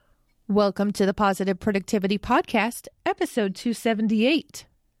Welcome to the Positive Productivity Podcast, episode 278.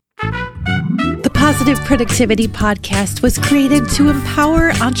 The Positive Productivity Podcast was created to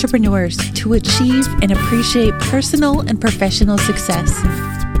empower entrepreneurs to achieve and appreciate personal and professional success.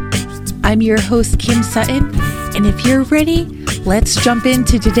 I'm your host, Kim Sutton, and if you're ready, let's jump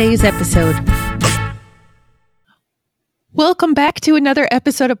into today's episode. Welcome back to another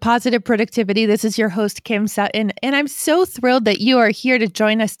episode of Positive Productivity. This is your host, Kim Sutton, and I'm so thrilled that you are here to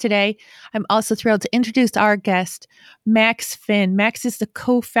join us today. I'm also thrilled to introduce our guest, Max Finn. Max is the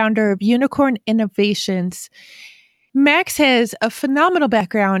co-founder of Unicorn Innovations. Max has a phenomenal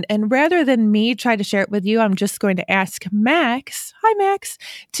background, and rather than me try to share it with you, I'm just going to ask Max, hi Max,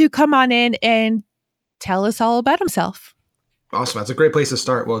 to come on in and tell us all about himself. Awesome. That's a great place to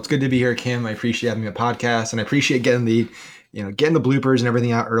start. Well, it's good to be here, Kim. I appreciate having a podcast, and I appreciate getting the bloopers and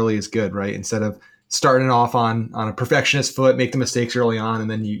everything out early is good, right? Instead of starting off on a perfectionist foot, make the mistakes early on, and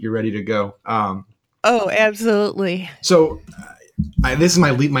then you're ready to go. Oh, absolutely. So this is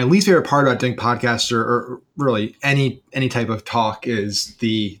my least favorite part about doing podcasts or really any type of talk is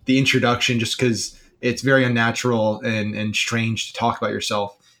the introduction, just because it's very unnatural and strange to talk about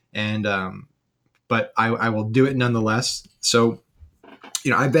yourself. And but I will do it nonetheless. So,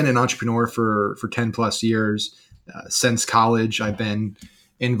 I've been an entrepreneur for 10 plus years. Since college, I've been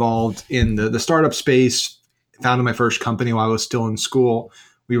involved in the startup space, founded my first company while I was still in school.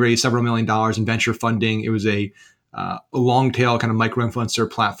 We raised several $1 million in venture funding. It was a long tail kind of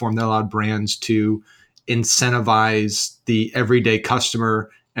micro-influencer platform that allowed brands to incentivize the everyday customer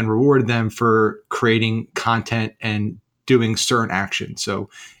and reward them for creating content and doing certain actions. So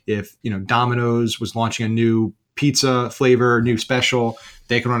if, Domino's was launching a new pizza flavor, new special,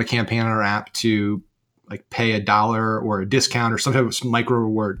 they can run a campaign on our app to pay $1 or a discount or some type of micro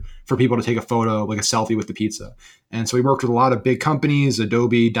reward for people to take a photo, like a selfie with the pizza. And so we worked with a lot of big companies,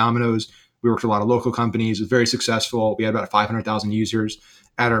 Adobe, Domino's. We worked with a lot of local companies. It was very successful. We had about 500,000 users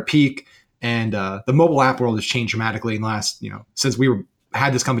at our peak. And the mobile app world has changed dramatically in the last, since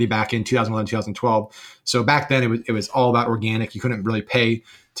had this company back in 2011, 2012. So back then it was all about organic. You couldn't really pay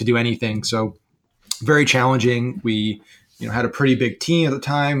to do anything. So very challenging. We, had a pretty big team at the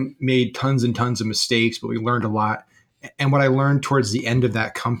time, made tons and tons of mistakes, but we learned a lot. And what I learned towards the end of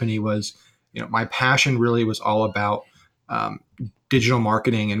that company was, my passion really was all about digital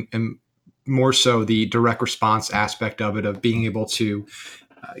marketing and more so the direct response aspect of it, of being able to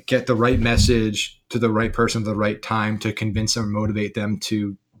get the right message to the right person at the right time to convince them, motivate them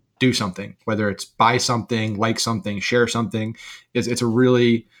to do something, whether it's buy something, like something, share something. It's a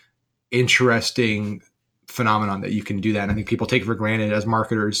really interesting phenomenon that you can do that. And I think people take it for granted as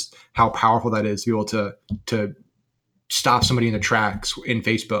marketers, how powerful that is to be able to stop somebody in the tracks in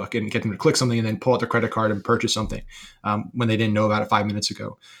Facebook and get them to click something and then pull out their credit card and purchase something when they didn't know about it 5 minutes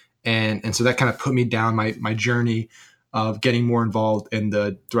ago. And so that kind of put me down my journey of getting more involved in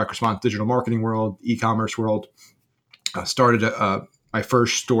the direct response digital marketing world, e-commerce world. Started my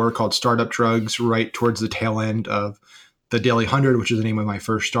first store called Startup Drugs right towards the tail end of the Daily 100, which is the name of my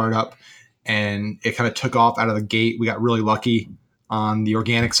first startup. And it kind of took off out of the gate. We got really lucky on the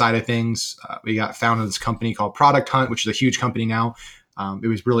organic side of things. We got founded this company called Product Hunt, which is a huge company now. It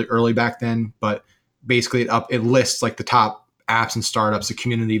was really early back then, but basically it lists the top apps and startups. The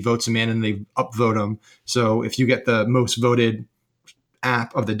community votes them in and they upvote them. So if you get the most voted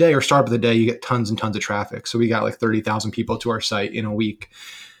app of the day or startup of the day, you get tons and tons of traffic. So we got 30,000 people to our site in a week.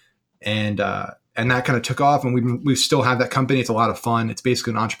 And that kind of took off, and we still have that company. It's a lot of fun. It's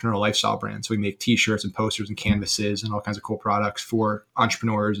basically an entrepreneurial lifestyle brand. So we make t-shirts and posters and canvases and all kinds of cool products for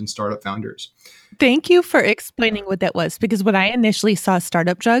entrepreneurs and startup founders. Thank you for explaining what that was, because when I initially saw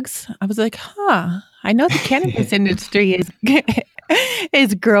Startup Drugs, I was like, I know the cannabis industry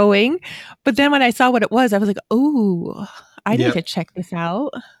is growing. But then when I saw what it was, I was like, oh, I need to check this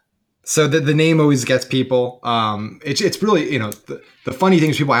out. So the name always gets people. It's really, the funny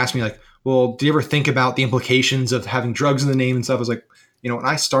things people ask me, well, do you ever think about the implications of having drugs in the name and stuff? I was like, when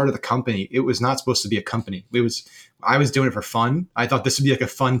I started the company, it was not supposed to be a company. I was doing it for fun. I thought this would be a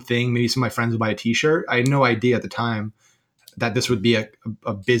fun thing. Maybe some of my friends would buy a t-shirt. I had no idea at the time that this would be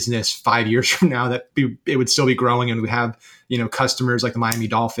a business 5 years from now, that it would still be growing. And we have, customers like the Miami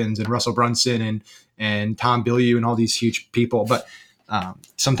Dolphins and Russell Brunson and Tom Bilyeu and all these huge people. But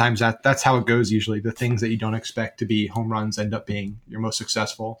sometimes that's how it goes. Usually the things that you don't expect to be home runs end up being your most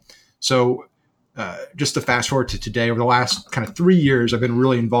successful. So just to fast forward to today, over the last kind of 3 years, I've been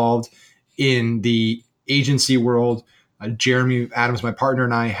really involved in the agency world. Jeremy Adams, my partner,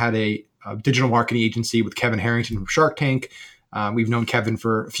 and I had a digital marketing agency with Kevin Harrington from Shark Tank. We've known Kevin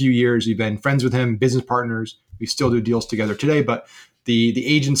for a few years. We've been friends with him, business partners. We still do deals together today, but the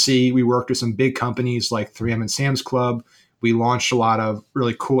agency, we worked with some big companies like 3M and Sam's Club. We launched a lot of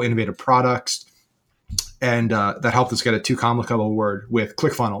really cool, innovative products, and that helped us get a 2Comma Club award with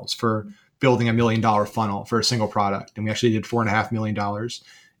ClickFunnels for building $1 million funnel for a single product. And we actually did $4.5 million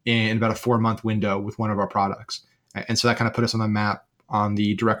in about a 4-month window with one of our products. And so that kind of put us on the map on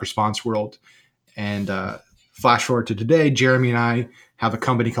the direct response world. And flash forward to today, Jeremy and I have a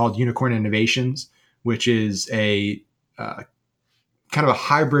company called Unicorn Innovations, which is a kind of a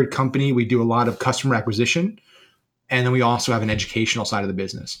hybrid company. We do a lot of customer acquisition, and then we also have an educational side of the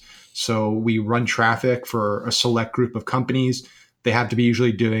business. So we run traffic for a select group of companies. They have to be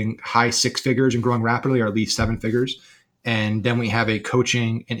usually doing high 6 figures and growing rapidly, or at least 7 figures. And then we have a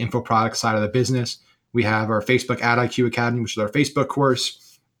coaching and info product side of the business. We have our Facebook Ad IQ Academy, which is our Facebook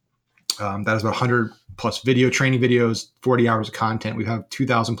course. That is about 100 plus video training videos, 40 hours of content. We have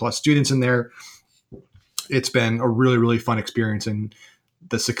 2,000 plus students in there. It's been a really, really fun experience. And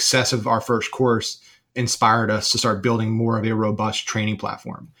the success of our first course inspired us to start building more of a robust training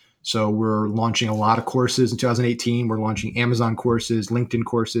platform. So we're launching a lot of courses in 2018. We're launching Amazon courses, LinkedIn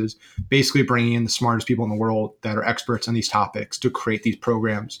courses, basically bringing in the smartest people in the world that are experts on these topics to create these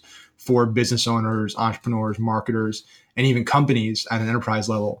programs for business owners, entrepreneurs, marketers, and even companies at an enterprise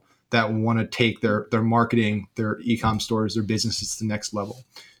level that want to take their marketing, their e-com stores, their businesses to the next level.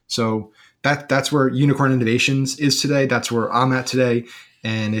 So that's where Unicorn Innovations is today. That's where I'm at today.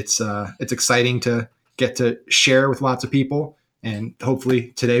 And it's exciting to get to share with lots of people. And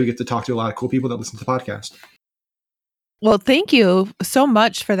hopefully today we get to talk to a lot of cool people that listen to the podcast. Well, thank you so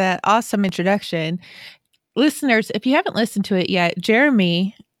much for that awesome introduction. Listeners, if you haven't listened to it yet,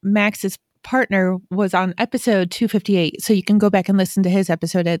 Jeremy, Max's partner, was on episode 258. So you can go back and listen to his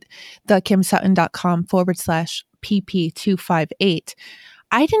episode at thekimsutton.com/pp258.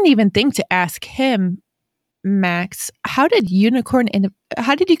 I didn't even think to ask him, Max, how did you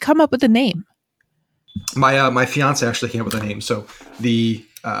come up with the name? My fiance actually came up with a name. So the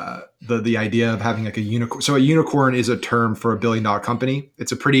idea of having like a unicorn. So a unicorn is a term for $1 billion company.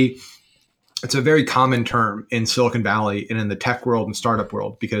 It's a very common term in Silicon Valley and in the tech world and startup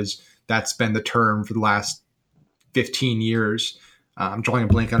world, because that's been the term for the last 15 years. I'm drawing a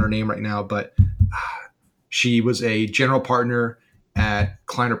blank on her name right now, but she was a general partner at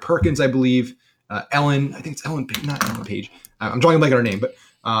Kleiner Perkins, I believe. Ellen, I think it's Ellen, not Ellen Page. I'm drawing a blank on her name, but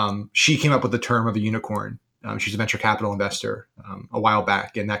she came up with the term of a unicorn. She's a venture capital investor a while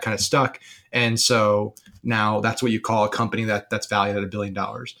back, and that kind of stuck. And so now that's what you call a company that's valued at $1 billion.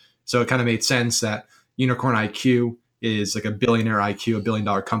 So it kind of made sense that Unicorn IQ is like a billionaire IQ, $1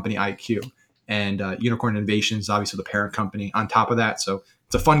 billion company IQ. And Unicorn Innovations is obviously the parent company on top of that. So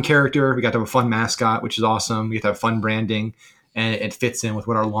it's a fun character. We got to have a fun mascot, which is awesome. We get to have fun branding. And it fits in with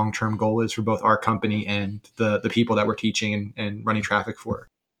what our long-term goal is for both our company and the people that we're teaching and running traffic for.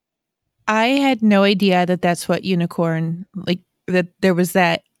 I had no idea that that's what unicorn, like that there was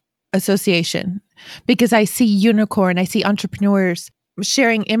that association, because I see entrepreneurs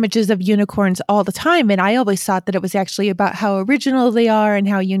sharing images of unicorns all the time. And I always thought that it was actually about how original they are and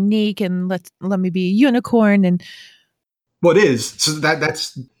how unique, and let me be a unicorn. And well, it is. So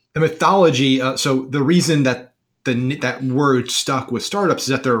that's the mythology. So the reason that that word stuck with startups is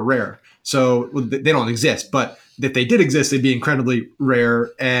that they're rare. So they don't exist, but if they did exist, they'd be incredibly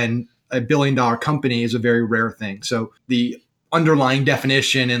rare. And a $1 billion company is a very rare thing. So the underlying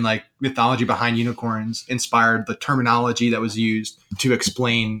definition and like mythology behind unicorns inspired the terminology that was used to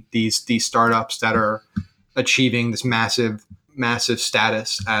explain these startups that are achieving this massive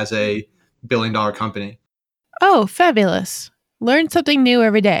status as a $1 billion company. Oh, fabulous. Learn something new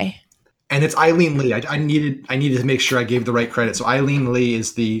every day. And it's Eileen Lee. I needed to make sure I gave the right credit. So Eileen Lee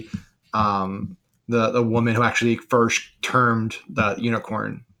is the woman who actually first termed the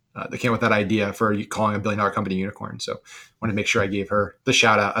unicorn. They came up with that idea for calling a $1 billion company unicorn. So I wanted to make sure I gave her the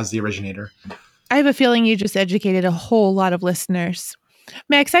shout out as the originator. I have a feeling you just educated a whole lot of listeners.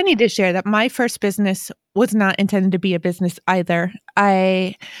 Max, I need to share that my first business was not intended to be a business either.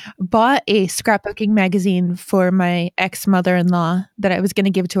 I bought a scrapbooking magazine for my ex-mother-in-law that I was going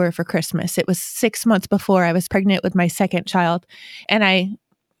to give to her for Christmas. It was 6 months before I was pregnant with my second child. And I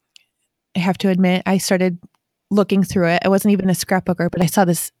have to admit, I started looking through it. I wasn't even a scrapbooker, but I saw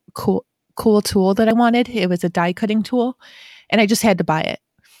this cool tool that I wanted. It was a die cutting tool, and I just had to buy it.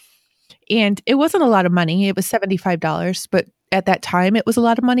 And it wasn't a lot of money. It was $75, but at that time it was a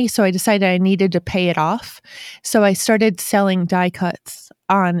lot of money. So I decided I needed to pay it off. So I started selling die cuts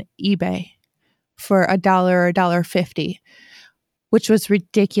on eBay for $1 or $1.50, which was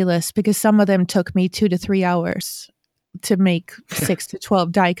ridiculous because some of them took me 2 to 3 hours to make 6 to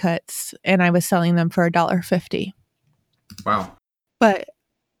 12 die cuts, and I was selling them for $1.50. Wow. But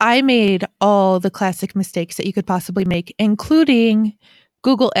I made all the classic mistakes that you could possibly make, including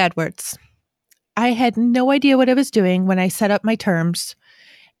Google AdWords. I had no idea what I was doing when I set up my terms,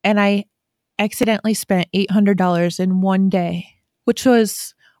 and I accidentally spent $800 in one day, which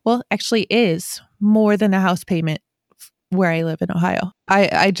was, well, actually is more than a house payment where I live in Ohio.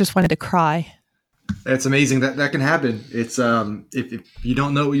 I just wanted to cry. It's amazing that can happen. It's if you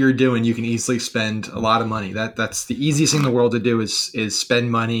don't know what you're doing, you can easily spend a lot of money. That's the easiest thing in the world to do is spend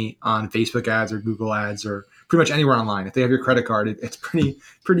money on Facebook ads or Google ads or pretty much anywhere online. If they have your credit card, it's pretty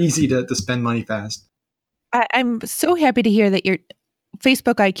easy to spend money fast. I'm so happy to hear that you're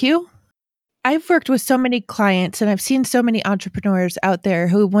Facebook IQ. I've worked with so many clients and I've seen so many entrepreneurs out there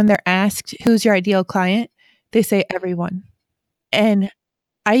who, when they're asked, who's your ideal client, they say everyone. And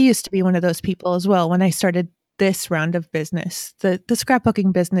I used to be one of those people as well when I started this round of business. The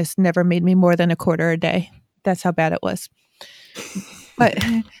scrapbooking business never made me more than $0.25 a day. That's how bad it was. But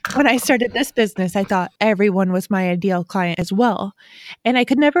when I started this business, I thought everyone was my ideal client as well. And I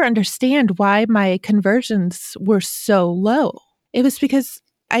could never understand why my conversions were so low. It was because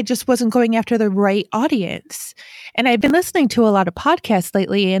I just wasn't going after the right audience. And I've been listening to a lot of podcasts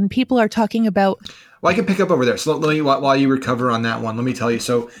lately, and people are talking about. Well, I can pick up over there. So let me, while you recover on that one, let me tell you.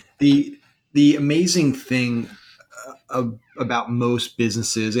 So the amazing thing about most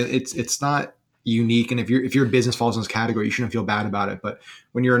businesses, it's not unique. And if your business falls in this category, you shouldn't feel bad about it. But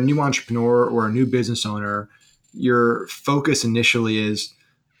when you're a new entrepreneur or a new business owner, your focus initially is,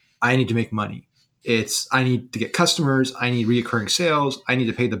 I need to make money. I need to get customers. I need reoccurring sales. I need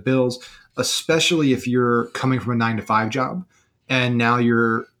to pay the bills, especially if you're coming from a 9-to-5 job and now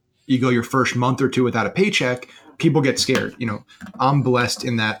you go your first month or two without a paycheck. People get scared. I'm blessed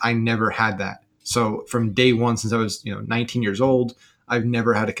in that I never had that. So from day one, since I was 19 years old, I've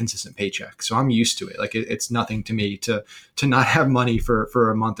never had a consistent paycheck. So I'm used to it. Like it's nothing to me to not have money for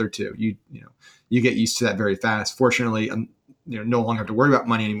a month or two. You get used to that very fast. Fortunately, I'm no longer have to worry about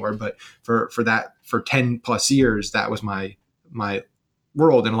money anymore. But for 10 plus years, that was my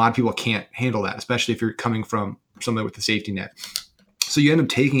world. And a lot of people can't handle that, especially if you're coming from somebody with a safety net. So you end up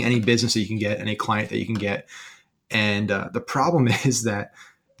taking any business that you can get, any client that you can get. And the problem is that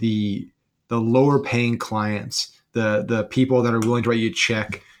the lower paying clients, the people that are willing to write you a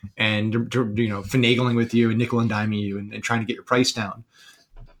check and finagling with you and nickel and diming you and trying to get your price down,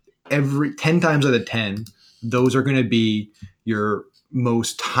 every 10 times out of 10, those are going to be your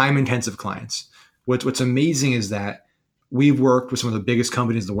most time intensive clients. What's amazing is that we've worked with some of the biggest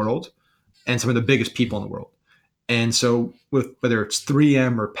companies in the world and some of the biggest people in the world. And so with whether it's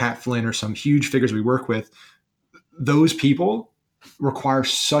 3M or Pat Flynn or some huge figures we work with, those people require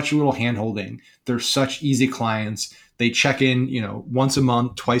such little handholding. They're such easy clients. They check in, once a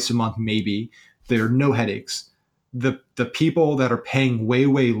month, twice a month, maybe. There are no headaches. The people that are paying way,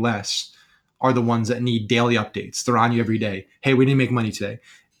 way less are the ones that need daily updates. They're on you every day. Hey, we didn't make money today,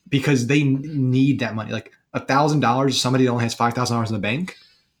 because they need that money. Like $1,000, somebody that only has $5,000 in the bank,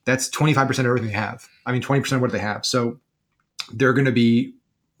 that's 25% of everything they have. 20% of what they have. So they're going to be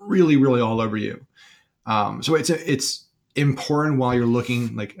really, really all over you. So it's important while you're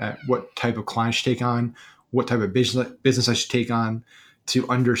looking at what type of client you should take on, what type of business I should take on, to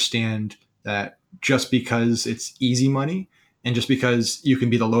understand that just because it's easy money and just because you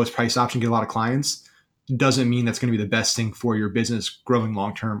can be the lowest price option, get a lot of clients, doesn't mean that's going to be the best thing for your business growing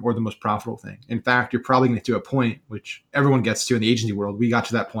long-term or the most profitable thing. In fact, you're probably going to get to a point, which everyone gets to in the agency world. We got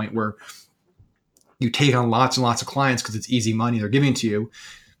to that point where you take on lots and lots of clients because it's easy money they're giving to you.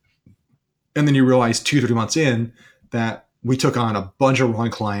 And then you realize 2-3 months in that we took on a bunch of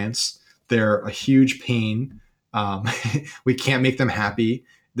wrong clients. They're a huge pain. We can't make them happy.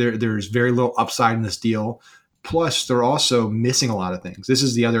 There's very little upside in this deal. Plus, they're also missing a lot of things. This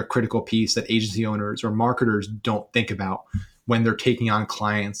is the other critical piece that agency owners or marketers don't think about when they're taking on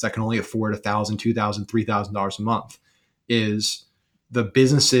clients that can only afford $1,000, $2,000, $3,000 a month, is the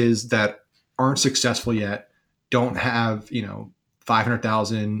businesses that aren't successful yet, don't have,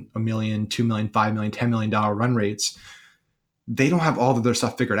 $500,000, $1 million, $2 million, $5 million, $10 million run rates. They don't have all of their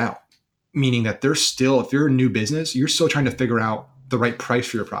stuff figured out, meaning that they're still, if you're a new business, you're still trying to figure out the right price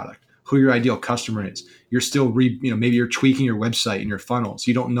for your product, who your ideal customer is. You're still, maybe you're tweaking your website and your funnels.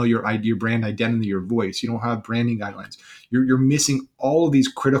 You don't know your brand identity, your voice. You don't have branding guidelines. You're missing all of these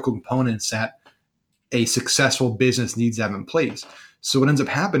critical components that a successful business needs to have in place. So what ends up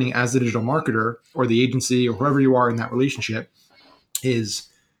happening as the digital marketer or the agency or whoever you are in that relationship is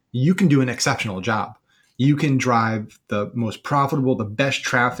you can do an exceptional job. You can drive the most profitable, the best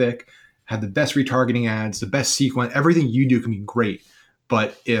traffic, have the best retargeting ads, the best sequence. Everything you do can be great.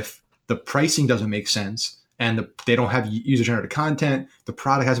 But if the pricing doesn't make sense and they don't have user-generated content, the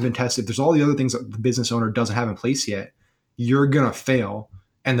product hasn't been tested, there's all the other things that the business owner doesn't have in place yet, you're going to fail,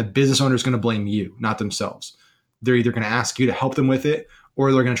 and the business owner is going to blame you, not themselves. They're either going to ask you to help them with it,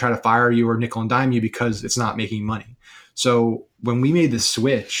 or they're going to try to fire you or nickel and dime you because it's not making money. So when we made the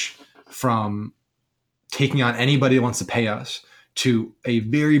switch from taking on anybody that wants to pay us to a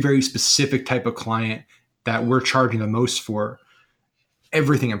very, very specific type of client that we're charging the most for,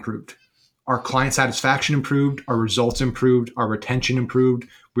 everything improved. Our client satisfaction improved, our results improved, our retention improved.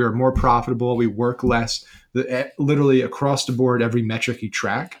 We are more profitable. We work less. Literally across the board, every metric you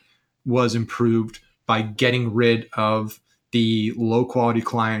track was improved by getting rid of the low quality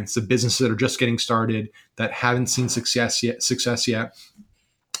clients, the businesses that are just getting started, that haven't seen success yet,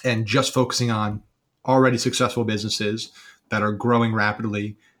 and just focusing on already successful businesses that are growing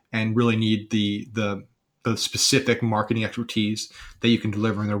rapidly and really need the specific marketing expertise that you can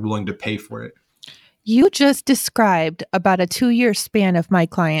deliver, and they're willing to pay for it. You just described about a 2-year span of my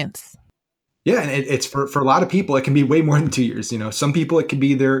clients. Yeah, and it's for a lot of people, it can be way more than 2 years. Some people it can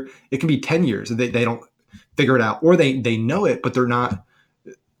be 10 years. They don't figure it out, or they know it, but they're not.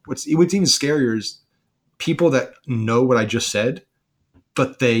 What's even scarier is people that know what I just said,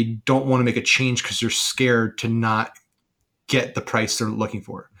 but they don't want to make a change because they're scared to not get the price they're looking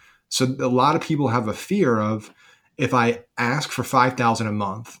for. So a lot of people have a fear of, if I ask for $5,000 a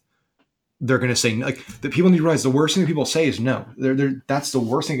month, they're going to say, like, the people need to realize the worst thing that people say is no. That's the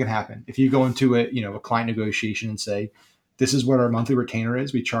worst thing that can happen. If you go into a client negotiation and say, this is what our monthly retainer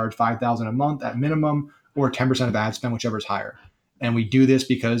is, we charge $5,000 a month at minimum, or 10% of ad spend, whichever is higher. And we do this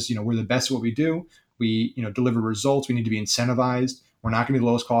because, we're the best at what we do. We, deliver results. We need to be incentivized. We're not going to be the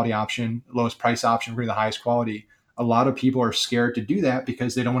lowest quality option, lowest price option. We're going to be the highest quality. A lot of people are scared to do that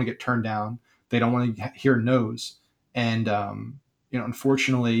because they don't want to get turned down. They don't want to hear no's. And,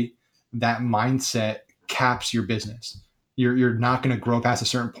 unfortunately, that mindset caps your business. You're not going to grow past a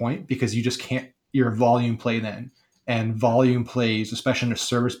certain point because you just can't, you're a volume play then. And volume plays, especially in a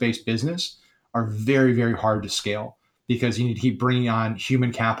service-based business, are very, very hard to scale because you need to keep bringing on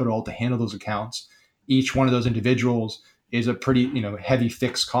human capital to handle those accounts. Each one of those individuals is a pretty, heavy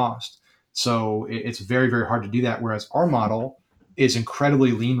fixed cost. So it's very, very hard to do that. Whereas our model is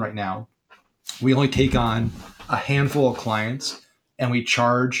incredibly lean right now. We only take on a handful of clients, and we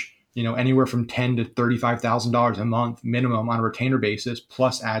charge, anywhere from $10,000 to $35,000 a month minimum on a retainer basis,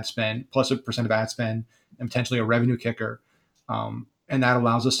 plus ad spend, plus a percent of ad spend, and potentially a revenue kicker. And that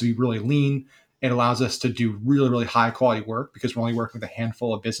allows us to be really lean. It allows us to do really, really high quality work because we're only working with a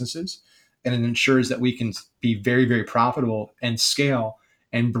handful of businesses. And it ensures that we can be very, very profitable and scale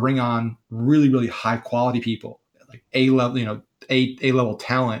and bring on really, really high quality people, like A-level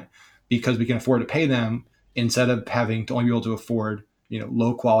talent, because we can afford to pay them instead of having to only be able to afford,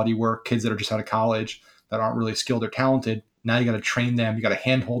 low quality work, kids that are just out of college that aren't really skilled or talented. Now you got to train them, you got to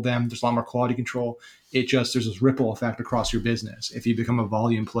handhold them. There's a lot more quality control. There's this ripple effect across your business if you become a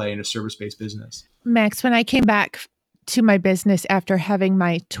volume play in a service-based business. Max, when I came back to my business after having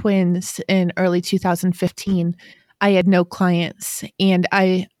my twins in early 2015, I had no clients, and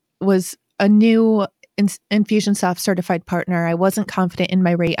I was a new Infusionsoft certified partner. I wasn't confident in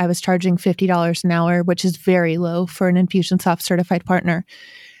my rate. I was charging $50 an hour, which is very low for an Infusionsoft certified partner.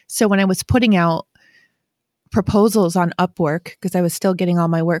 So when I was putting out proposals on Upwork, because I was still getting all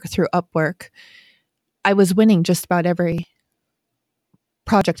my work through Upwork, I was winning just about every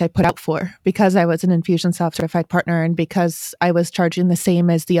project I put out for because I was an Infusionsoft certified partner and because I was charging the same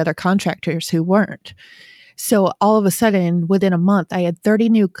as the other contractors who weren't. So all of a sudden, within a month, I had 30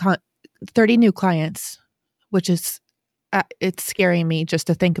 new clients, which is, it's scaring me just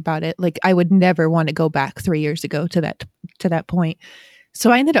to think about it. Like, I would never want to go back 3 years ago to that point. So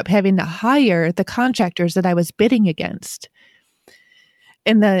I ended up having to hire the contractors that I was bidding against.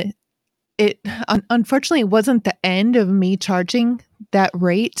 And unfortunately, it wasn't the end of me charging that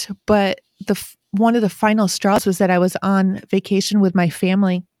rate, but one of the final straws was that I was on vacation with my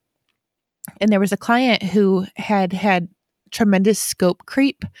family, and there was a client who had tremendous scope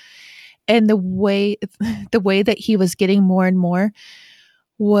creep, and the way that he was getting more and more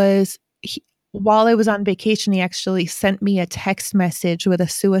was while I was on vacation, he actually sent me a text message with a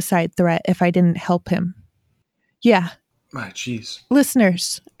suicide threat if I didn't help him. Yeah. My jeez.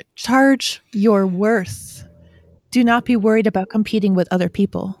 Listeners, charge your worth. Do not be worried about competing with other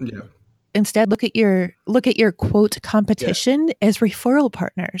people. Yeah. Instead, look at your quote competition as referral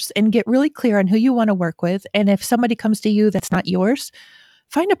partners and get really clear on who you want to work with. And if somebody comes to you that's not yours,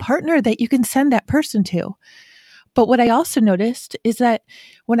 find a partner that you can send that person to. But what I also noticed is that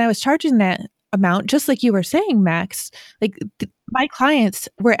when I was charging that, amount, just like you were saying, Max. Like my clients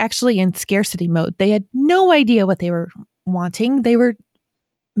were actually in scarcity mode. They had no idea what they were wanting. They were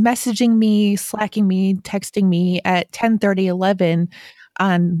messaging me, slacking me, texting me at 10:30, 11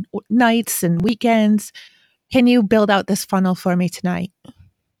 on nights and weekends. Can you build out this funnel for me tonight?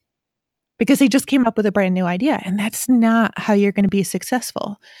 Because they just came up with a brand new idea, and that's not how you're going to be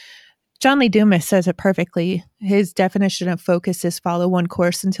successful. John Lee Dumas says it perfectly. His definition of focus is follow one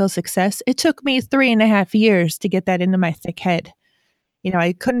course until success. It took me 3.5 years to get that into my thick head.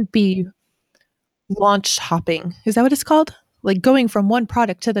 I couldn't be launch hopping. Is that what it's called? Like going from one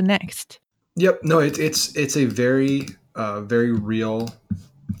product to the next. Yep. No, it's a very very real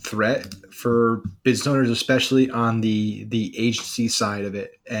threat for business owners, especially on the agency side of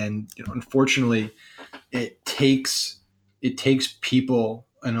it. And unfortunately, it takes people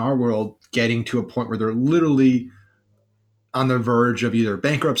in our world getting to a point where they're literally on the verge of either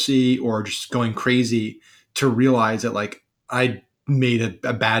bankruptcy or just going crazy to realize that, like, I made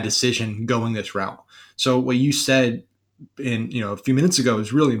a bad decision going this route. So what you said in a few minutes ago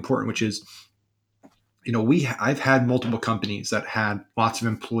is really important, which is I've had multiple companies that had lots of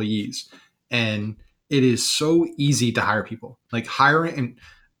employees, and it is so easy to hire people. Like hiring, and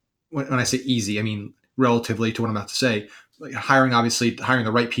when I say easy, I mean relatively to what I'm about to say. Like obviously hiring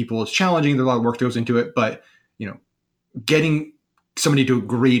the right people is challenging. There's a lot of work that goes into it, but getting somebody to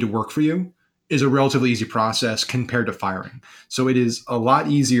agree to work for you is a relatively easy process compared to firing. So it is a lot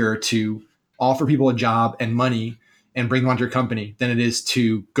easier to offer people a job and money and bring them onto your company than it is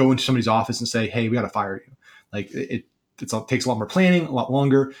to go into somebody's office and say, "Hey, we got to fire you." Like it takes a lot more planning, a lot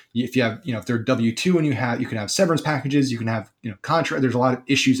longer. If you have, if they're W-2 and you can have severance packages, you can have, contract. There's a lot of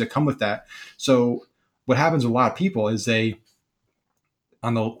issues that come with that. So what happens with a lot of people is they,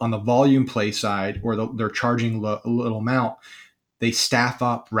 on the volume play side, or they're charging a little amount, they staff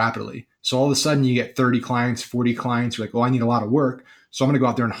up rapidly. So all of a sudden you get 30 clients, 40 clients. You're like, "Oh, I need a lot of work. So I'm going to go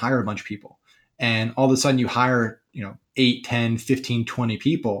out there and hire a bunch of people." And all of a sudden you hire, 8, 10, 15, 20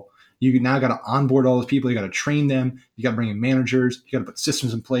 people. You now got to onboard all those people. You got to train them. You got to bring in managers. You got to put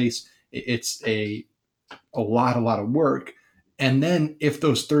systems in place. It's a lot of work. And then if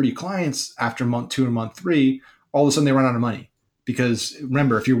those 30 clients after month 2 and month 3, all of a sudden they run out of money. Because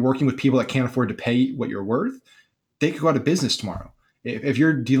remember, if you're working with people that can't afford to pay what you're worth, they could go out of business tomorrow. If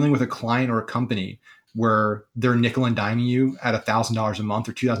you're dealing with a client or a company where they're nickel and diming you at $1,000 a month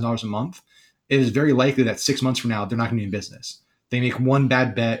or $2,000 a month, it is very likely that 6 months from now, they're not going to be in business. They make one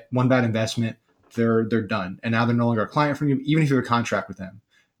bad bet, one bad investment, they're done. And now they're no longer a client from you, even if you have a contract with them.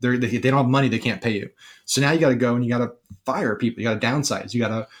 They don't have money, they can't pay you. So now you got to go and you got to fire people. You got to downsize. You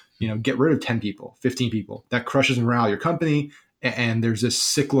got to get rid of 10 people, 15 people. That crushes morale of your company. And there's this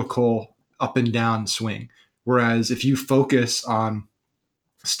cyclical up and down swing. Whereas if you focus on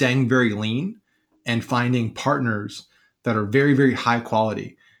staying very lean and finding partners that are very, very high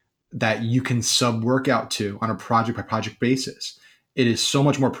quality that you can sub work out to on a project by project basis, it is so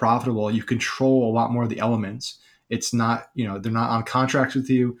much more profitable. You control a lot more of the elements. It's not, they're not on contracts with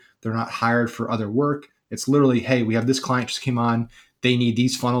you. They're not hired for other work. It's literally, "Hey, we have this client just came on. They need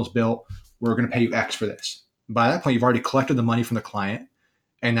these funnels built. We're going to pay you X for this." By that point, you've already collected the money from the client,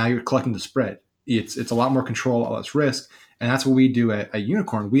 and now you're collecting the spread. It's a lot more control, a lot less risk, and that's what we do at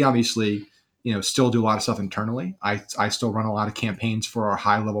Unicorn. We obviously, still do a lot of stuff internally. I still run a lot of campaigns for our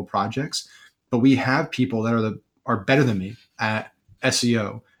high level projects, but we have people that are better than me at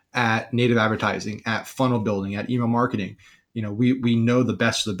SEO, at native advertising, at funnel building, at email marketing. We know the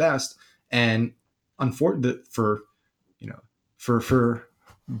best of the best, and unfortunately for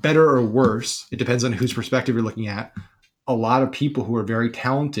better or worse, it depends on whose perspective you're looking at. A lot of people who are very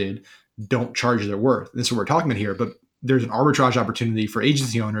talented don't charge their worth. This is what we're talking about here, but there's an arbitrage opportunity for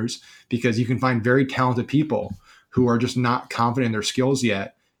agency owners because you can find very talented people who are just not confident in their skills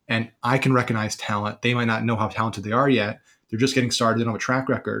yet. And I can recognize talent. They might not know how talented they are yet. They're just getting started. They don't have a track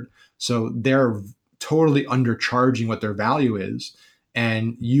record. So they're totally undercharging what their value is.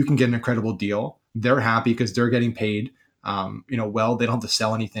 And you can get an incredible deal. They're happy because they're getting paid. Well, they don't have to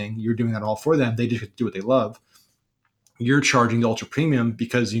sell anything. You're doing that all for them. They just do what they love. You're charging the ultra premium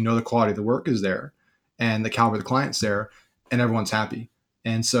because the quality of the work is there and the caliber of the client's there and everyone's happy.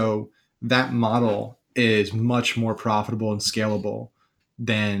 And so that model is much more profitable and scalable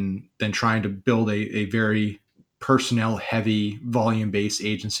than trying to build a very personnel heavy volume based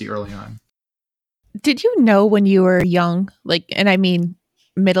agency early on. Did you know when you were young, and I mean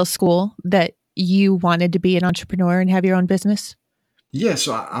middle school, that you wanted to be an entrepreneur and have your own business? Yeah,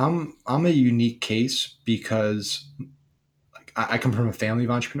 so I'm a unique case because I come from a family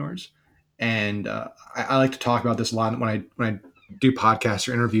of entrepreneurs, and I like to talk about this a lot when I do podcasts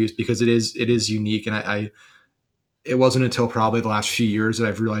or interviews because it is unique. And it wasn't until probably the last few years that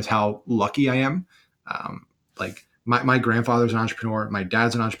I've realized how lucky I am. Like my grandfather's an entrepreneur, my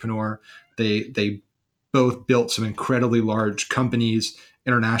dad's an entrepreneur. They both built some incredibly large companies,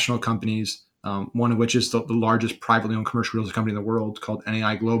 international companies. One of which is the largest privately owned commercial real estate company in the world, called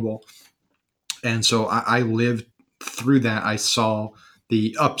NAI Global. And so I lived through that. I saw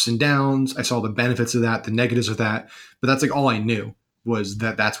the ups and downs. I saw the benefits of that, the negatives of that. But that's like all I knew was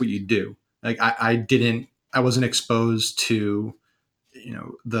that that's what you do. Like I wasn't exposed to,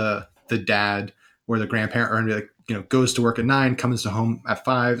 the dad or the grandparent, or like, goes to work at 9, comes to home at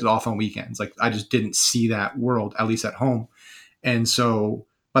 5, is off on weekends. Like I just didn't see that world, at least at home. And so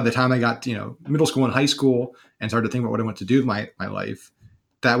by the time I got to, middle school and high school and started to think about what I want to do with my life,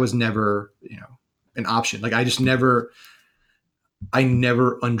 that was never, an option. Like I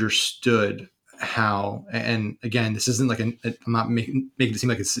never understood how, and again, this isn't like I'm not making it seem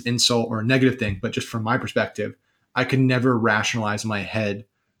like it's an insult or a negative thing, but just from my perspective, I could never rationalize in my head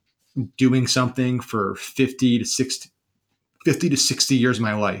doing something for 50 to 60 years of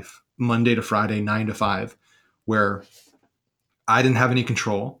my life, Monday to Friday, 9 to 5, where I didn't have any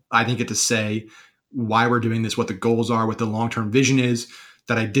control. I didn't get to say why we're doing this, what the goals are, what the long-term vision is,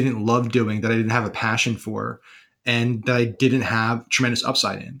 that I didn't love doing, that I didn't have a passion for, and that I didn't have tremendous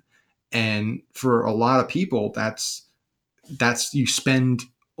upside in. And for a lot of people, that's you spend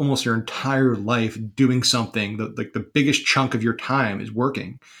almost your entire life doing something that, like, the biggest chunk of your time is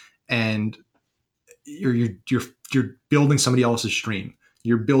working, and you're building somebody else's dream.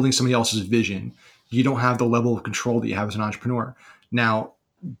 You're building somebody else's vision. You don't have the level of control that you have as an entrepreneur. Now,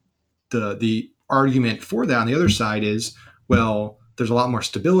 the argument for that on the other side is, well, there's a lot more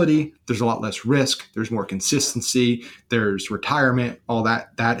stability, there's a lot less risk, there's more consistency, there's retirement, all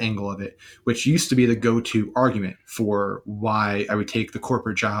that angle of it, which used to be the go-to argument for why I would take the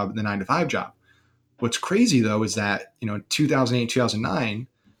corporate job, the 9 to 5 job. What's crazy though is that, 2008, 2009,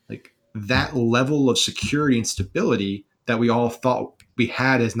 like, that level of security and stability that we all thought we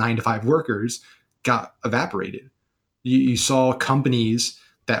had as 9 to 5 workers got evaporated. You saw companies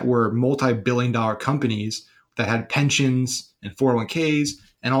that were multi-billion dollar companies that had pensions and 401ks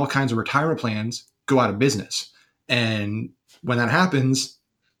and all kinds of retirement plans go out of business. And when that happens,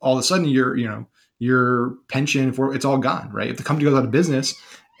 all of a sudden your pension it's all gone, right? If the company goes out of business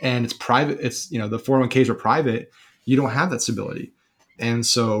and it's private, it's, the 401ks are private, you don't have that stability. And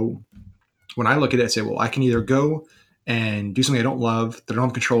so when I look at it, I say, well, I can either go and do something I don't love, that I don't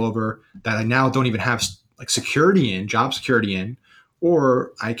have control over, that I now don't even have like job security in,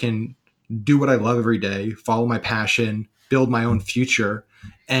 or I can do what I love every day, follow my passion, build my own future,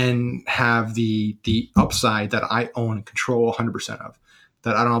 and have the upside that I own and control 100% of,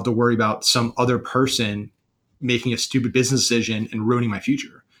 that I don't have to worry about some other person making a stupid business decision and ruining my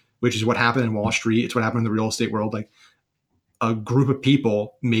future, which is what happened in Wall Street. It's what happened in the real estate world. Like, a group of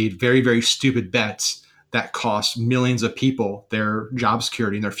people made very, very stupid bets that cost millions of people their job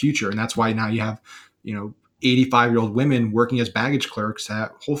security and their future. And that's why now you have, 85-year-old women working as baggage clerks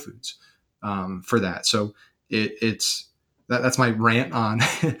at Whole Foods for that. So that's my rant on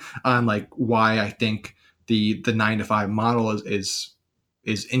on like why I think the 9 to 5 model is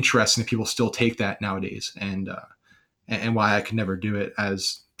interesting that people still take that nowadays, and why I can never do it,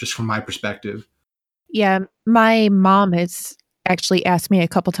 as just from my perspective. Yeah, my mom has actually asked me a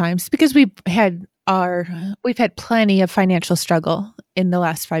couple times, because we've had plenty of financial struggle in the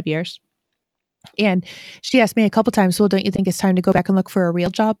last 5 years. And she asked me a couple times, well, don't you think it's time to go back and look for a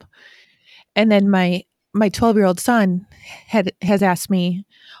real job? And then my 12-year-old son has asked me,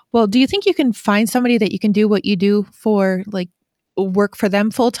 well, do you think you can find somebody that you can do what you do for, like, work for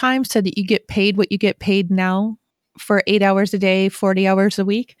them full time, so that you get paid what you get paid now for 8 hours a day, 40 hours a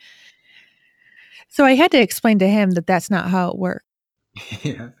week? So I had to explain to him that that's not how it works.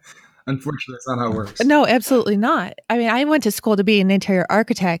 Yeah. Unfortunately, that's not how it works. No, absolutely not. I mean, I went to school to be an interior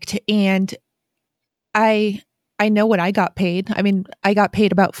architect, and I know what I got paid. I mean, I got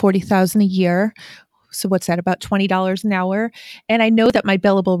paid about $40,000 a year. So what's that, about $20 an hour? And I know that my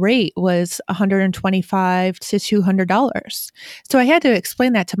billable rate was $125 to $200. So I had to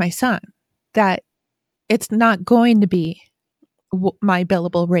explain that to my son, that it's not going to be my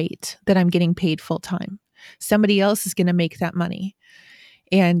billable rate that I'm getting paid full time. Somebody else is going to make that money.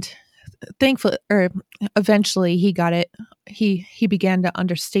 And thankfully, or eventually he got it. He began to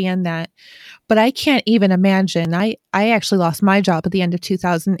understand that. But I can't even imagine. I actually lost my job at the end of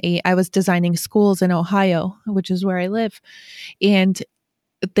 2008. I was designing schools in Ohio, which is where I live. And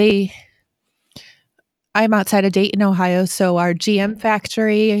I'm outside of Dayton, Ohio. So our GM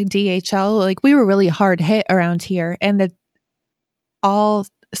factory, DHL, like, we were really hard hit around here. And all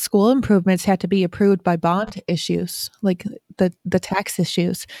school improvements had to be approved by bond issues, like the tax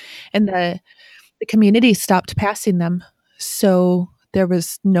issues, and the community stopped passing them. So there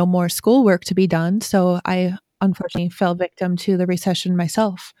was no more schoolwork to be done. So I unfortunately fell victim to the recession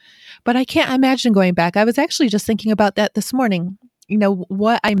myself. But I can't imagine going back. I was actually just thinking about that this morning. You know,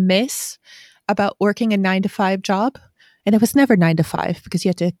 what I miss about working a 9 to 5 job. And it was never 9 to 5 because you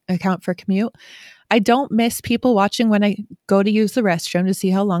had to account for commute. I don't miss people watching when I go to use the restroom to see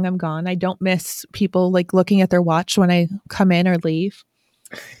how long I'm gone. I don't miss people like looking at their watch when I come in or leave.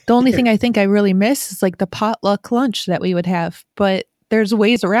 The only thing I think I really miss is like the potluck lunch that we would have, but there's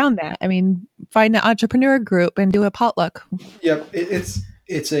ways around that. I mean, find an entrepreneur group and do a potluck. Yep,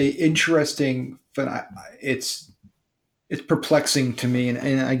 it's a interesting, but it's perplexing to me,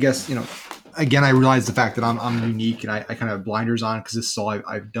 and I guess again I realize the fact that I'm unique and I kind of have blinders on because this is all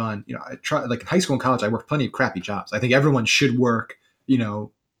I've done. I try, like in high school and college I worked plenty of crappy jobs. I think everyone should work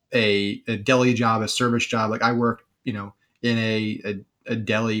a deli job, a service job. Like I worked in a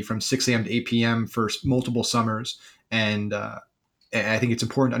deli from 6 a.m. to 8 p.m. for multiple summers, and I think it's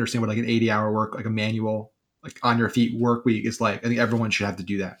important to understand what like an 80-hour work, like a manual, like on your feet work week is like. I think everyone should have to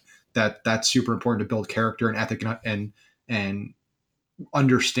do that. That's super important to build character and ethic and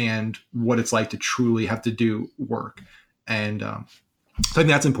understand what it's like to truly have to do work. And so I think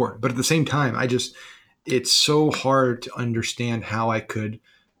that's important. But at the same time, it's so hard to understand how I could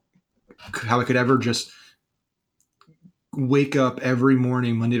ever just wake up every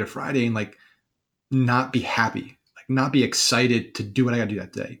morning, Monday to Friday, and like not be happy, like not be excited to do what I got to do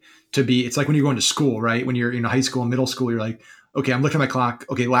that day. It's like when you're going to school, right? When you're in high school and middle school, you're like, okay, I'm looking at my clock.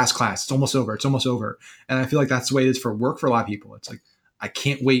 Okay, last class, it's almost over. It's almost over. And I feel like that's the way it is for work for a lot of people. It's like, I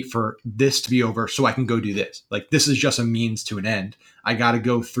can't wait for this to be over so I can go do this. Like this is just a means to an end. I got to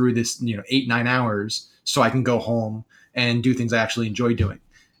go through this, 8-9 hours so I can go home and do things I actually enjoy doing.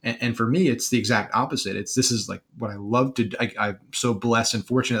 And for me, it's the exact opposite. This is like what I love to do. I'm so blessed and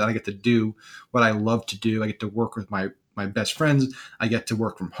fortunate that I get to do what I love to do. I get to work with my best friends. I get to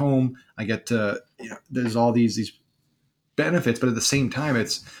work from home. I get to, there's all these benefits, but at the same time,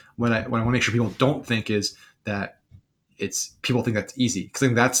 it's what I want to make sure people don't think is that people think that's easy. Because I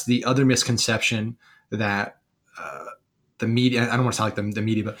think that's the other misconception that the media, I don't want to sound like the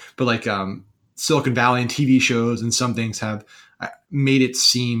media, but like Silicon Valley and TV shows and some things have made it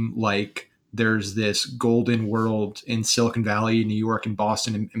seem like there's this golden world in Silicon Valley, New York, and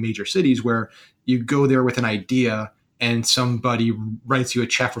Boston and major cities where you go there with an idea and somebody writes you a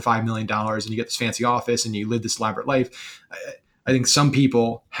check for $5 million and you get this fancy office and you live this elaborate life. I think some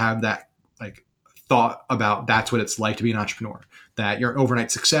people have that like thought about that's what it's like to be an entrepreneur, that you're an overnight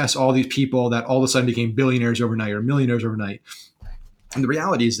success, all these people that all of a sudden became billionaires overnight or millionaires overnight. And the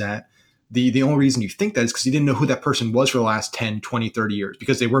reality is that the only reason you think that is because you didn't know who that person was for the last 10, 20, 30 years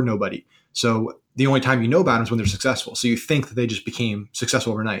because they were nobody. So the only time you know about them is when they're successful. So you think that they just became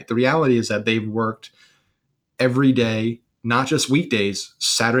successful overnight. The reality is that they've worked every day, not just weekdays,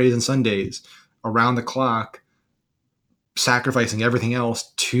 Saturdays and Sundays, around the clock, sacrificing everything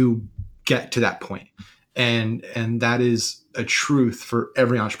else to get to that point. And that is a truth for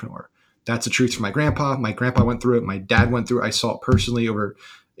every entrepreneur. That's a truth for my grandpa. My grandpa went through it. My dad went through it. I saw it personally over,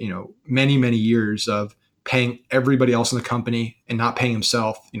 many, many years of paying everybody else in the company and not paying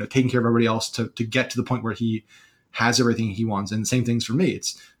himself, taking care of everybody else to get to the point where he has everything he wants. And the same things for me.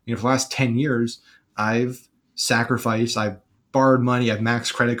 It's, for the last 10 years, I've sacrificed, I've borrowed money, I've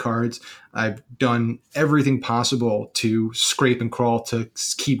maxed credit cards, I've done everything possible to scrape and crawl to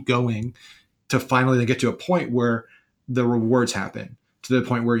keep going to finally then get to a point where the rewards happen, to the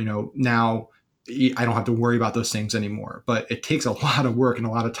point where, now I don't have to worry about those things anymore. But it takes a lot of work and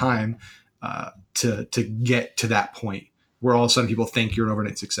a lot of time to get to that point where all of a sudden people think you're an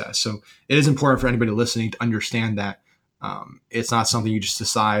overnight success. So it is important for anybody listening to understand that it's not something you just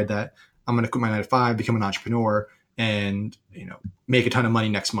decide that I'm going to quit my 9 to 5, become an entrepreneur, and make a ton of money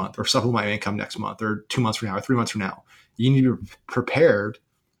next month, or supplement my income next month, or 2 months from now, or 3 months from now. You need to be prepared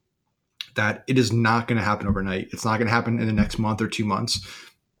that it is not going to happen overnight. It's not going to happen in the next month or 2 months.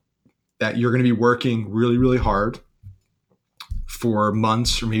 That you're going to be working really, really hard for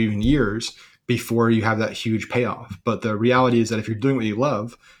months or maybe even years before you have that huge payoff. But the reality is that if you're doing what you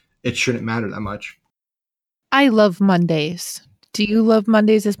love, it shouldn't matter that much. I love Mondays. Do you love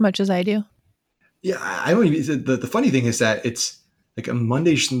Mondays as much as I do? Yeah, I don't even. The funny thing is that it's like a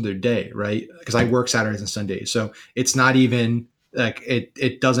Monday's just another day, right? Because I work Saturdays and Sundays, so it's not even like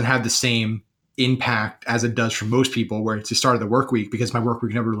it doesn't have the same impact as it does for most people, where it's the start of the work week, because my work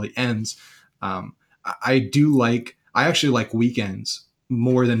week never really ends. I actually like weekends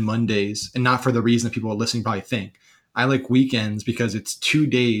more than Mondays, and not for the reason that people listening probably think. I like weekends because it's 2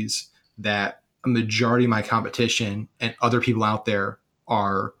 days that a majority of my competition and other people out there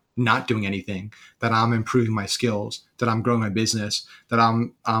are not doing anything, that I'm improving my skills, that I'm growing my business, that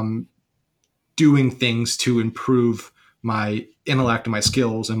I'm doing things to improve my intellect and my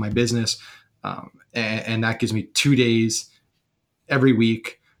skills and my business. And that gives me 2 days every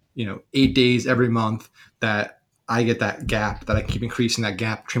week, 8 days every month that I get that gap, that I keep increasing that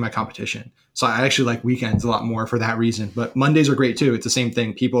gap between my competition. So I actually like weekends a lot more for that reason. But Mondays are great too. It's the same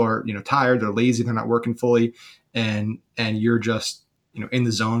thing. People are, tired, they're lazy, they're not working fully, and you're just, in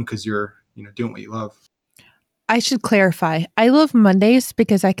the zone because you're, doing what you love. I should clarify. I love Mondays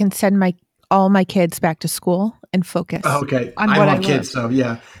because I can send all my kids back to school and focus Okay. on I what don't I have love. kids, so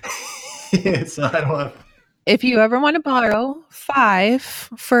yeah. So I don't have. If you ever want to borrow 5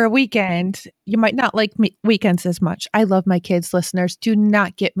 for a weekend, you might not like weekends as much. I love my kids, listeners. Do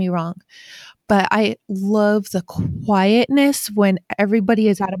not get me wrong. But I love the quietness when everybody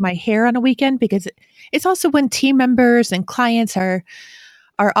is out of my hair on a weekend, because it's also when team members and clients are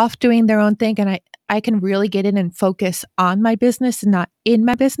off doing their own thing, and I can really get in and focus on my business and not in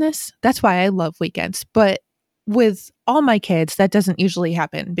my business. That's why I love weekends. But with all my kids, that doesn't usually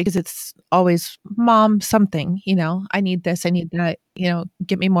happen because it's always mom something, I need this, I need that,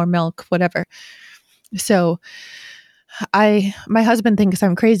 get me more milk, whatever. So my husband thinks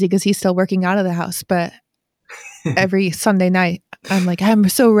I'm crazy because he's still working out of the house, but every Sunday night I'm like, I'm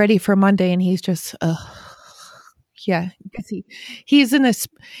so ready for Monday, and he's just, yeah, because he's working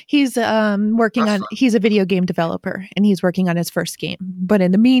That's on fun. he's a video game developer, and he's working on his first game. But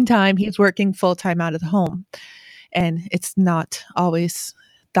in the meantime, he's working full time out of the home, and it's not always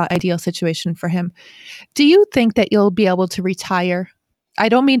the ideal situation for him. Do you think that you'll be able to retire? I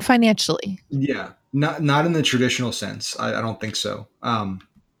don't mean financially. Yeah, not in the traditional sense. I don't think so.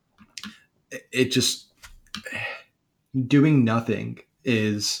 It just doing nothing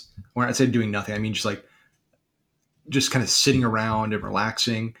is, when I say doing nothing, I mean just kind of sitting around and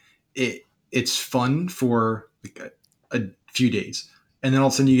relaxing. It's fun for like a few days, and then all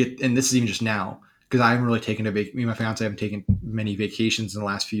of a sudden you get, and this is even just now because I haven't really taken me and my fiance haven't taken many vacations in the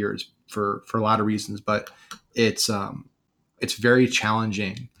last few years for a lot of reasons, but it's very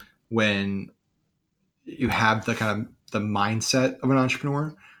challenging when you have the kind of the mindset of an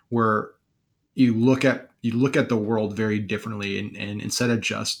entrepreneur where you look at the world very differently, and instead of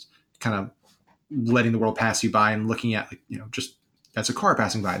just kind of letting the world pass you by and looking at, like, just that's a car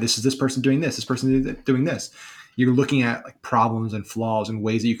passing by, this person doing this person doing this, you're looking at like problems and flaws and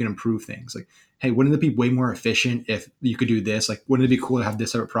ways that you can improve things. Like, hey, wouldn't it be way more efficient if you could do this? Like, wouldn't it be cool to have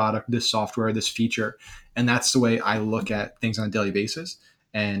this type of product, this software, this feature? And that's the way I look at things on a daily basis.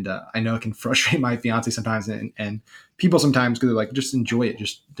 And I know it can frustrate my fiance sometimes, and people sometimes, because they're like, just enjoy it,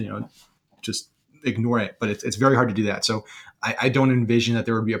 just ignore it. But it's very hard to do that. So I don't envision that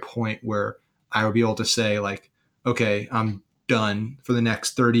there would be a point where I would be able to say, like, okay, I'm done for the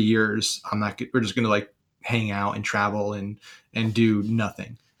next 30 years. We're just going to like hang out and travel and do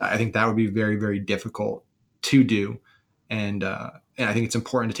nothing. I think that would be very, very difficult to do. And I think it's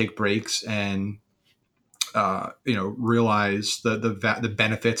important to take breaks and, realize the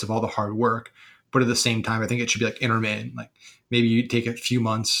benefits of all the hard work. But at the same time, I think it should be like intermittent. Like, maybe you take a few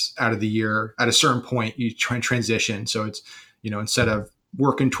months out of the year. At a certain point, you try and transition. So it's, instead of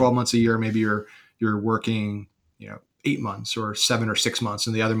working 12 months a year, maybe you're working, 8 months or 7 or 6 months,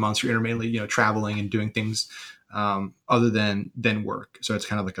 and the other months you're intermittently, traveling and doing things other than work. So it's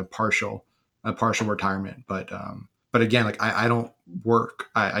kind of like a partial retirement. But again, like, I don't work.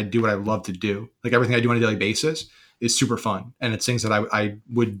 I do what I love to do. Like, everything I do on a daily basis is super fun, and it's things that I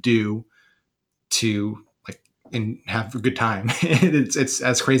would do to, like, and have a good time. It's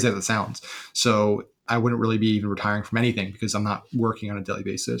as crazy as it sounds. So I wouldn't really be even retiring from anything because I'm not working on a daily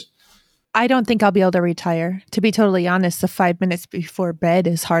basis. I don't think I'll be able to retire. To be totally honest, the 5 minutes before bed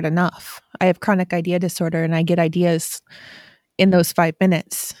is hard enough. I have chronic idea disorder, and I get ideas in those 5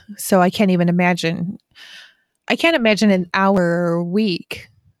 minutes. So I can't even imagine. I can't imagine an hour a week.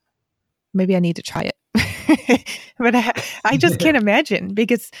 Maybe I need to try it. But I just can't imagine,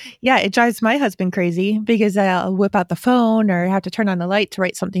 because, yeah, it drives my husband crazy because I'll whip out the phone or have to turn on the light to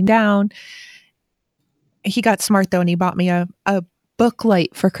write something down. He got smart, though, and he bought me a book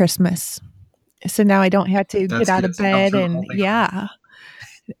light for Christmas. So now I don't have to get That's out good. of So you don't bed, turn the whole and thing on. yeah,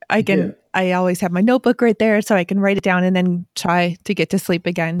 Yeah. I always have my notebook right there so I can write it down and then try to get to sleep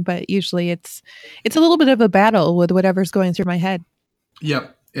again. But usually it's a little bit of a battle with whatever's going through my head.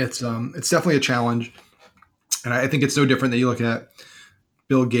 Yep. It's definitely a challenge. And I think it's no different that you look at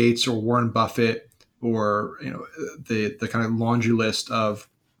Bill Gates or Warren Buffett, or, the kind of laundry list of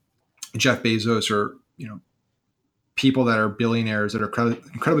Jeff Bezos, or, people that are billionaires that are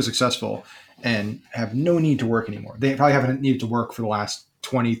incredibly successful and have no need to work anymore. They probably haven't needed to work for the last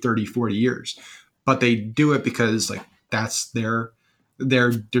 20, 30, 40 years, but they do it because like that's they're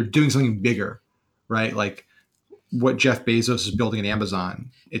doing something bigger, right? Like what Jeff Bezos is building at Amazon.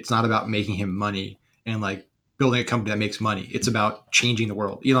 It's not about making him money and like building a company that makes money. It's about changing the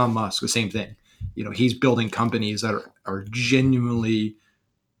world. Elon Musk, the same thing. He's building companies that are genuinely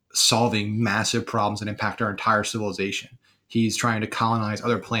solving massive problems that impact our entire civilization. He's trying to colonize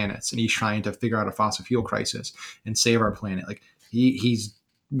other planets, and he's trying to figure out a fossil fuel crisis and save our planet. Like he's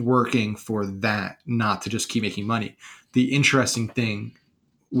working for that, not to just keep making money. The interesting thing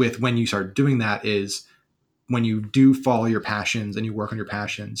with when you start doing that is when you do follow your passions and you work on your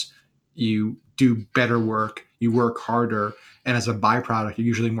passions, you do better work, you work harder, and as a byproduct, you're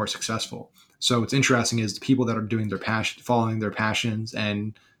usually more successful. So what's interesting is the people that are doing their passion, following their passions,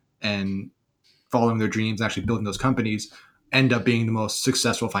 and following their dreams, and actually building those companies, end up being the most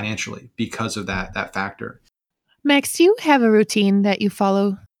successful financially because of that factor. Max, do you have a routine that you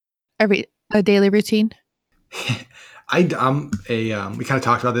follow, a daily routine? I'm we kind of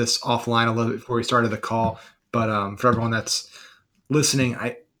talked about this offline a little bit before we started the call, but for everyone that's listening,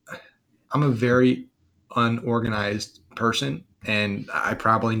 I'm a very unorganized person, and I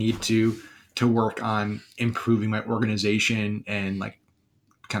probably need to work on improving my organization and like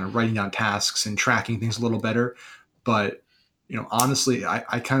kind of writing down tasks and tracking things a little better. But honestly,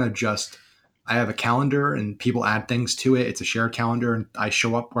 I kind of just I have a calendar and people add things to it. It's a shared calendar, and I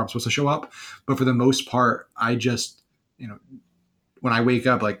show up where I'm supposed to show up. But for the most part, I just when I wake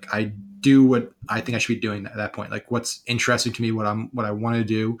up, like I do what I think I should be doing at that point. Like what's interesting to me, what I want to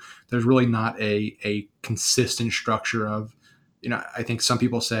do. There's really not a consistent structure of, I think some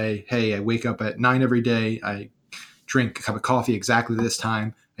people say, hey, I wake up at 9 every day. I drink a cup of coffee exactly this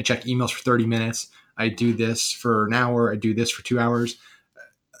time. I check emails for 30 minutes. I do this for an hour. I do this for 2 hours.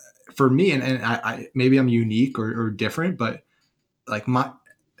 For me, and I maybe I'm unique or different, but like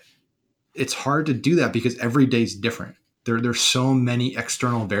it's hard to do that because every day is different. There's so many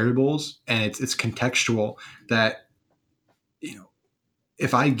external variables, and it's contextual that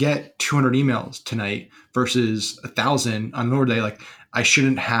if I get 200 emails tonight versus 1,000 on another day, like I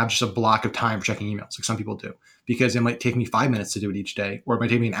shouldn't have just a block of time for checking emails like some people do, because it might take me 5 minutes to do it each day, or it might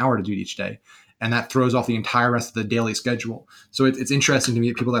take me an hour to do it each day. And that throws off the entire rest of the daily schedule. So it's interesting to me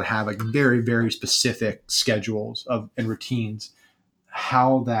that people that have like very, very specific schedules and routines,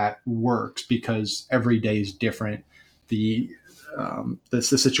 how that works, because every day is different. The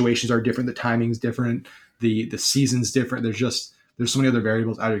situations are different. The timing's different. The season's different. There's so many other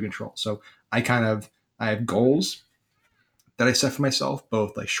variables out of your control. So I have goals that I set for myself,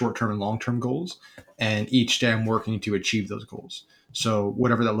 both like short-term and long-term goals. And each day I'm working to achieve those goals. So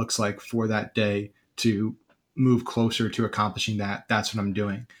whatever that looks like for that day to move closer to accomplishing that, that's what I'm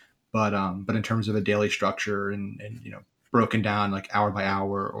doing. But in terms of a daily structure and broken down like hour by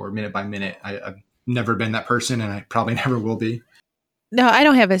hour or minute by minute, I've never been that person, and I probably never will be. No, I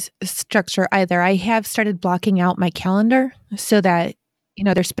don't have a structure either. I have started blocking out my calendar so that,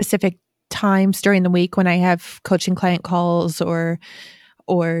 there's specific times during the week when I have coaching client calls or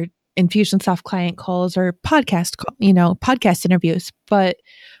Infusionsoft client calls or podcast interviews. But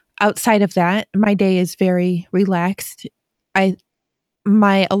outside of that, my day is very relaxed.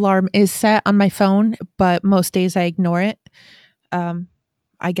 My alarm is set on my phone, but most days I ignore it.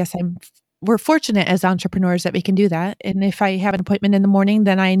 I guess we're fortunate as entrepreneurs that we can do that. And if I have an appointment in the morning,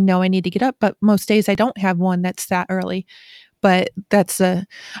 then I know I need to get up. But most days I don't have one that's that early. But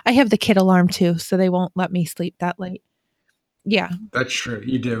I have the kid alarm too, so they won't let me sleep that late. Yeah. That's true.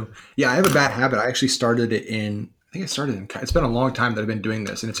 You do. Yeah, I have a bad habit. I actually started it it's been a long time that I've been doing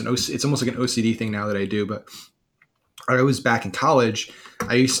this, and it's almost like an OCD thing now that I do. But I was back in college.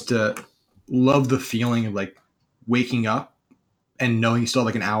 I used to love the feeling of like waking up and knowing you still have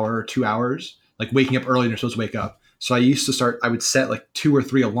like an hour or 2 hours, like waking up early and you're supposed to wake up. So I would set like 2 or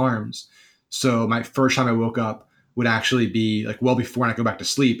 3 alarms. So my first time I woke up would actually be like well before I go back to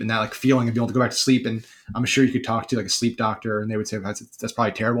sleep. And that like feeling of being able to go back to sleep. And I'm sure you could talk to like a sleep doctor and they would say, that's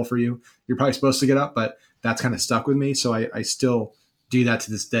probably terrible for you. You're probably supposed to get up, but that's kind of stuck with me. So I still do that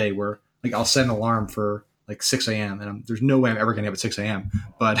to this day, where like I'll set an alarm for like 6 a.m. and there's no way I'm ever going to have at 6 a.m.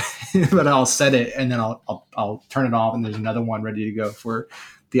 But but I'll set it and then I'll turn it off, and there's another one ready to go for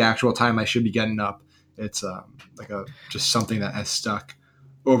the actual time I should be getting up. It's like just something that has stuck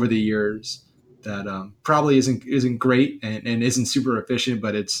over the years that probably isn't great and isn't super efficient,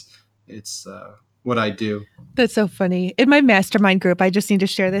 but it's what I do. That's so funny. In my mastermind group, I just need to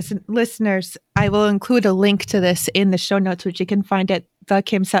share this. And listeners, I will include a link to this in the show notes, which you can find at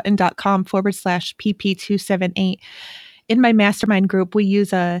thekimsutton.com/pp278. In my mastermind group, we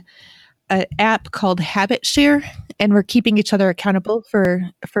use a app called Habit Share, and we're keeping each other accountable for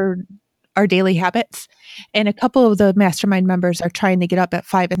our daily habits. And a couple of the mastermind members are trying to get up at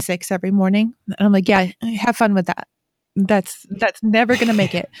 5 and 6 every morning. And I'm like, yeah, have fun with that. That's never going to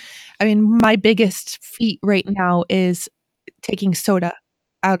make it. I mean, my biggest feat right now is taking soda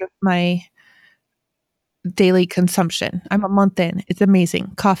out of my daily consumption. I'm a month in. It's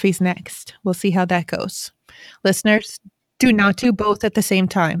amazing. Coffee's next. We'll see how that goes. Listeners, do not do both at the same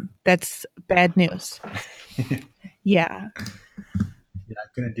time. That's bad news. Yeah. Yeah, I'm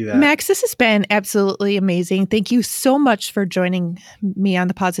going to do that. Max, this has been absolutely amazing. Thank you so much for joining me on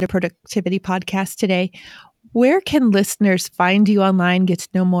the Positive Productivity Podcast today. Where can listeners find you online, get to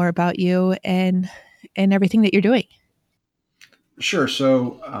know more about you and everything that you're doing? Sure.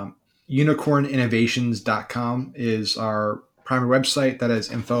 So unicorninnovations.com is our primary website that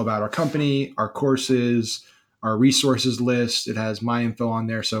has info about our company, our courses, our resources list. It has my info on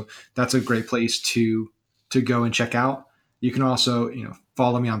there. So that's a great place to go and check out. You can also,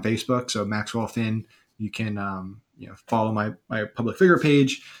 follow me on Facebook. So Maxwell Finn. You can, follow my public figure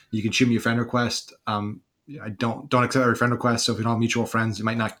page. You can shoot me a friend request. I don't accept every friend request. So if we don't have mutual friends, you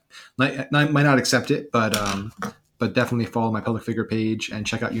might not accept it, but definitely follow my public figure page and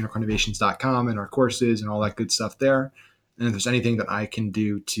check out unicorninnovations.com and our courses and all that good stuff there. And if there's anything that I can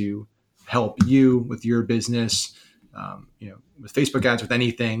do to help you with your business, with Facebook ads, with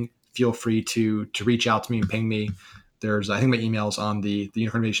anything, feel free to reach out to me and ping me. I think my email's on the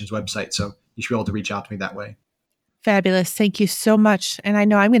Unicorn Innovations website. So you should be able to reach out to me that way. Fabulous. Thank you so much. And I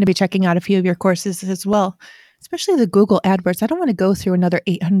know I'm going to be checking out a few of your courses as well, especially the Google AdWords. I don't want to go through another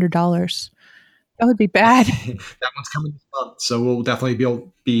 $800. That would be bad. That one's coming this month. So we'll definitely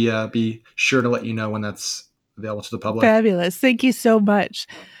be sure to let you know when that's available to the public. Fabulous. Thank you so much.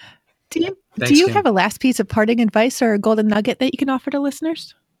 Do you have a last piece of parting advice or a golden nugget that you can offer to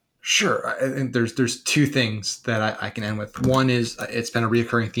listeners? Sure. I think there's two things that I can end with. One is it's been a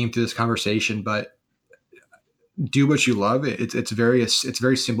reoccurring theme through this conversation, but do what you love. It's a very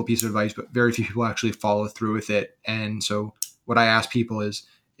simple piece of advice, but very few people actually follow through with it. And so what I ask people is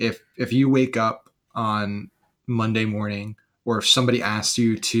if you wake up on Monday morning, or if somebody asks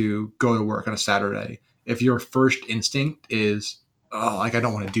you to go to work on a Saturday, if your first instinct is, I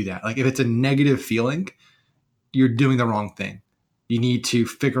don't want to do that. Like if it's a negative feeling, you're doing the wrong thing. You need to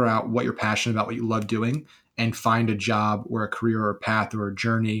figure out what you're passionate about, what you love doing, and find a job or a career or a path or a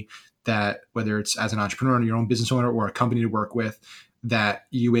journey that, whether it's as an entrepreneur or your own business owner or a company to work with, that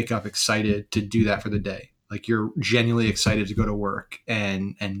you wake up excited to do that for the day. Like you're genuinely excited to go to work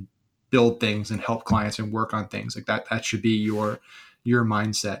and build things and help clients and work on things like that. That should be your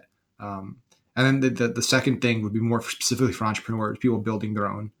mindset. And then the second thing would be more specifically for entrepreneurs, people building their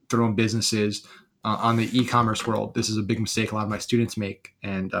own businesses on the e-commerce world. This is a big mistake a lot of my students make.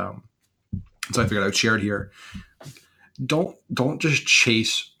 And so I figured I would share it here. Don't just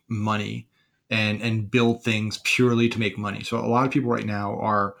chase money and build things purely to make money. So a lot of people right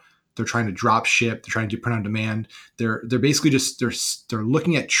now they're trying to drop ship. They're trying to do print on demand. They're basically just, they're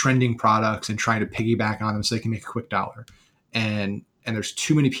looking at trending products and trying to piggyback on them so they can make a quick dollar. And there's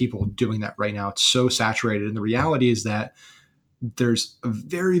too many people doing that right now. It's so saturated. And the reality is that there's a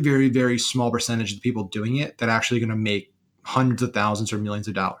very, very, very small percentage of the people doing it that are actually going to make hundreds of thousands or millions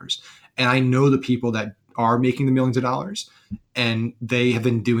of dollars. And I know the people that are making the millions of dollars, and they have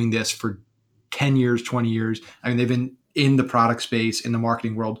been doing this for 10 years, 20 years. I mean, they've been in the product space, in the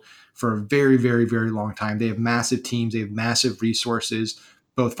marketing world for a very, very, very long time. They have massive teams. They have massive resources,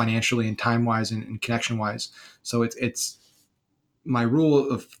 both financially and time-wise and connection-wise. So it's my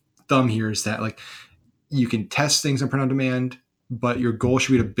rule of thumb here is that like you can test things on print on demand, but your goal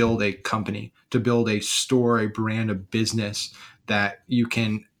should be to build a company, to build a store, a brand, a business that you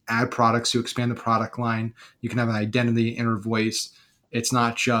can add products to expand the product line. You can have an identity, inner voice. It's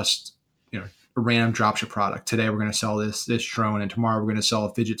not just, a random dropship product. Today we're going to sell this drone, and tomorrow we're going to sell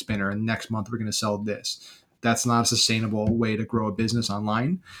a fidget spinner, and next month we're going to sell this. That's not a sustainable way to grow a business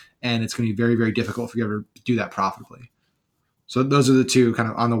online, and it's going to be very, very difficult if you ever do that profitably. So those are the two kind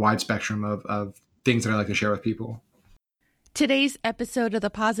of on the wide spectrum of things that I like to share with people. Today's episode of the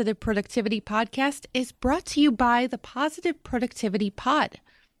Positive Productivity Podcast is brought to you by the Positive Productivity Pod.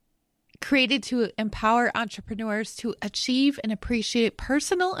 Created to empower entrepreneurs to achieve and appreciate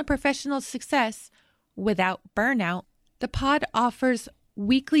personal and professional success without burnout, the pod offers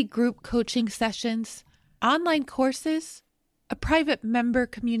weekly group coaching sessions, online courses, a private member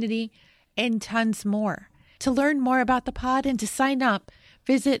community, and tons more. To learn more about the pod and to sign up,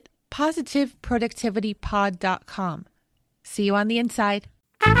 visit positiveproductivitypod.com. See you on the inside.